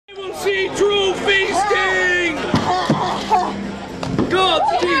see true feasting!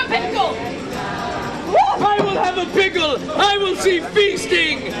 God's teeth! Pickle! I will have a pickle! I will see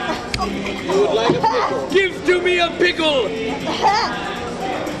feasting! You would like a pickle? Give to me a pickle!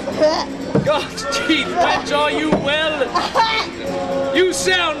 God's teeth, wench, are you well? You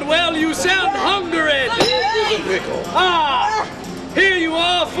sound well, you sound hungry! Here's a pickle. Ah! Here you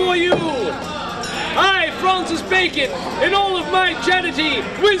are for you! I, Francis Bacon, in all of my charity,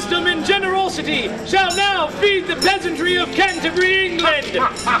 wisdom and generosity, shall now feed the peasantry of Canterbury, England.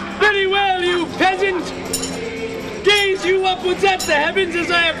 Very well, you peasant. Gaze you upwards at the heavens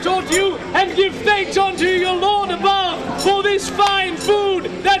as I have taught you, and give thanks unto your Lord above for this fine food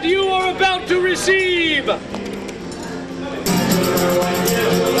that you are about to receive.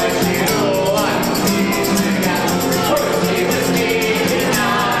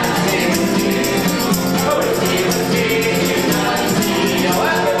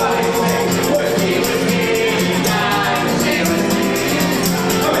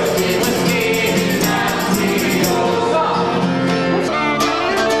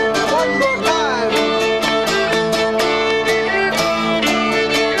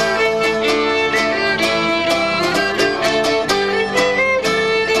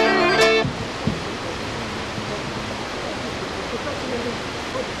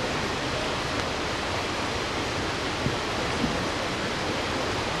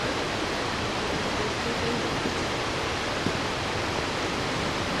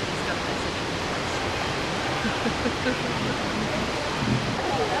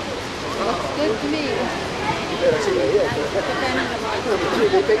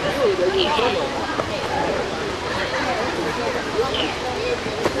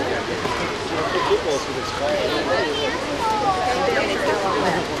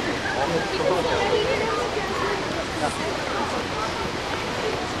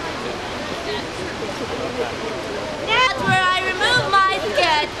 That's where I remove my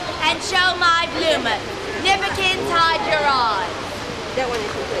skirt and show my bloomer. Nibbikins, hide your eyes. That one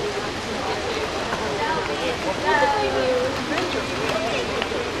is complete.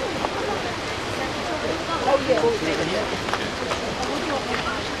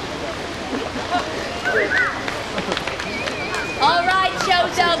 All right,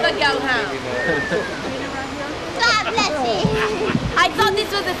 show's over, go home. God bless you. I thought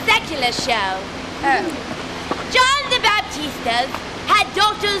this was a secular show. John the Baptistas had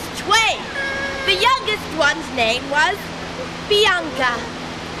daughters twain. The youngest one's name was Bianca.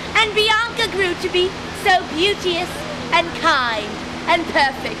 And Bianca grew to be so beauteous and kind and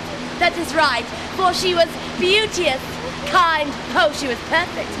perfect. That is right, for she was beauteous, kind. Oh, she was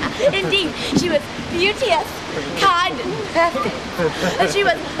perfect. Indeed, she was beauteous, kind, and perfect. She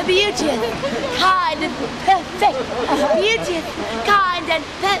was beauteous, kind, and perfect. Beauteous, kind, and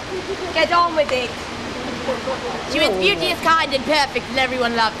perfect. Get on with it. She was beauteous, kind, and perfect, and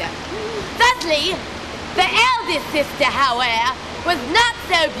everyone loved her. Thusly, the eldest sister, however, was not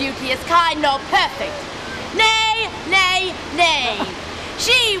so beauteous, kind, nor perfect. Nay, nay, nay.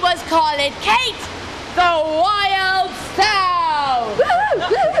 She was called Kate, the Wild Sow.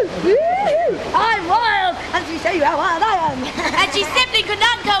 I'm wild, and she show you how wild I am. And she simply could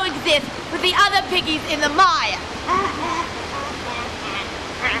not coexist with the other piggies in the mire.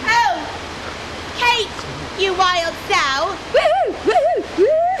 Oh, Kate, you wild sow.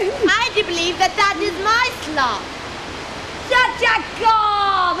 I do believe that is my slop. Such a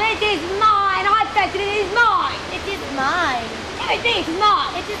gob! It is mine. I bet it is mine. It is mine. It is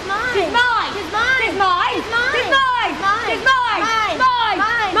mine. It is mine. It is mine. It is mine. It is mine. It is mine. It is mine. It is mine. Mine. Mine. Mine. Mine. Mine.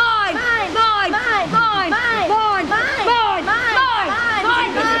 Mine. Mine. Mine. Mine. Mine. Mine. Mine.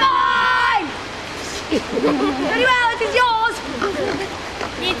 Mine. Very well, it is yours.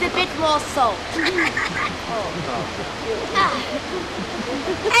 Needs a bit more salt.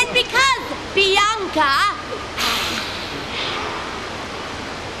 And because Bianca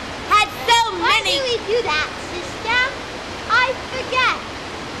had so many... Why do we do that, sister? I forget.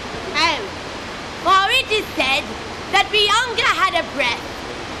 Oh, for it is said that Bianca had a breath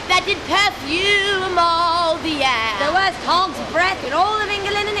that did perfume all the air. The worst hog's breath in all of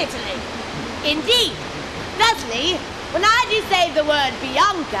England and Italy. Indeed. Thusly, when I do say the word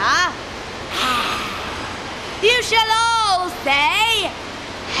Bianca, you shall all say,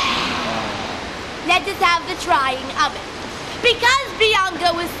 let us have the trying of it. Because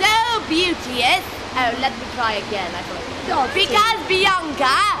Bianca was so beauteous... Oh, let me try again. I thought. Because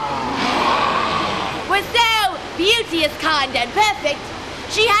Bianca was so beauteous, kind, and perfect,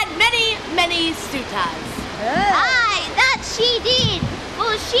 she had many, many suitors. Aye, that she did.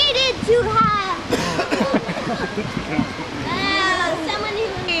 For she did to have someone who...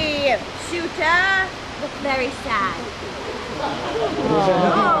 suitor look very sad.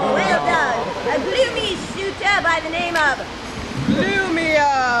 Oh, well done. A gloomy suitor by the name of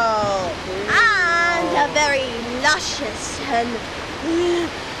Glumio. And a very luscious and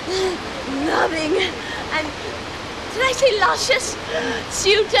loving and, did I say luscious?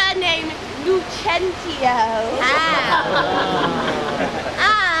 Suitor named Lucentio.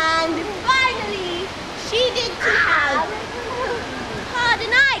 And finally, she did to have,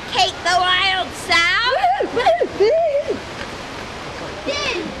 pardon I, Kate the Wild Sow.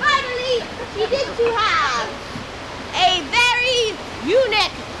 Then finally, she did to have a very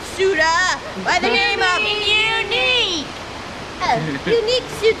unique suitor by the name of Unique. Unique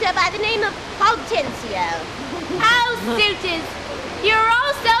suitor by the name of Hortensio. Oh, suitors, you're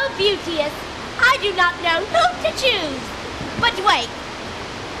all so beauteous, I do not know who to choose. But wait,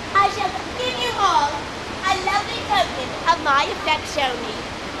 I shall give you all a lovely token of my affection.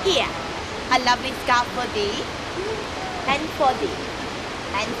 Here, a lovely scarf for thee, and for thee,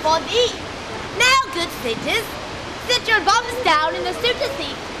 and for thee. Now, good suitors, sit your bums down in the suitor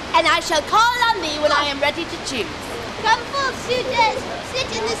seat, and I shall call on thee when I am ready to choose. Come forth, suitors, sit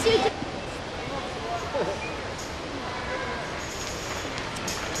in the suitor.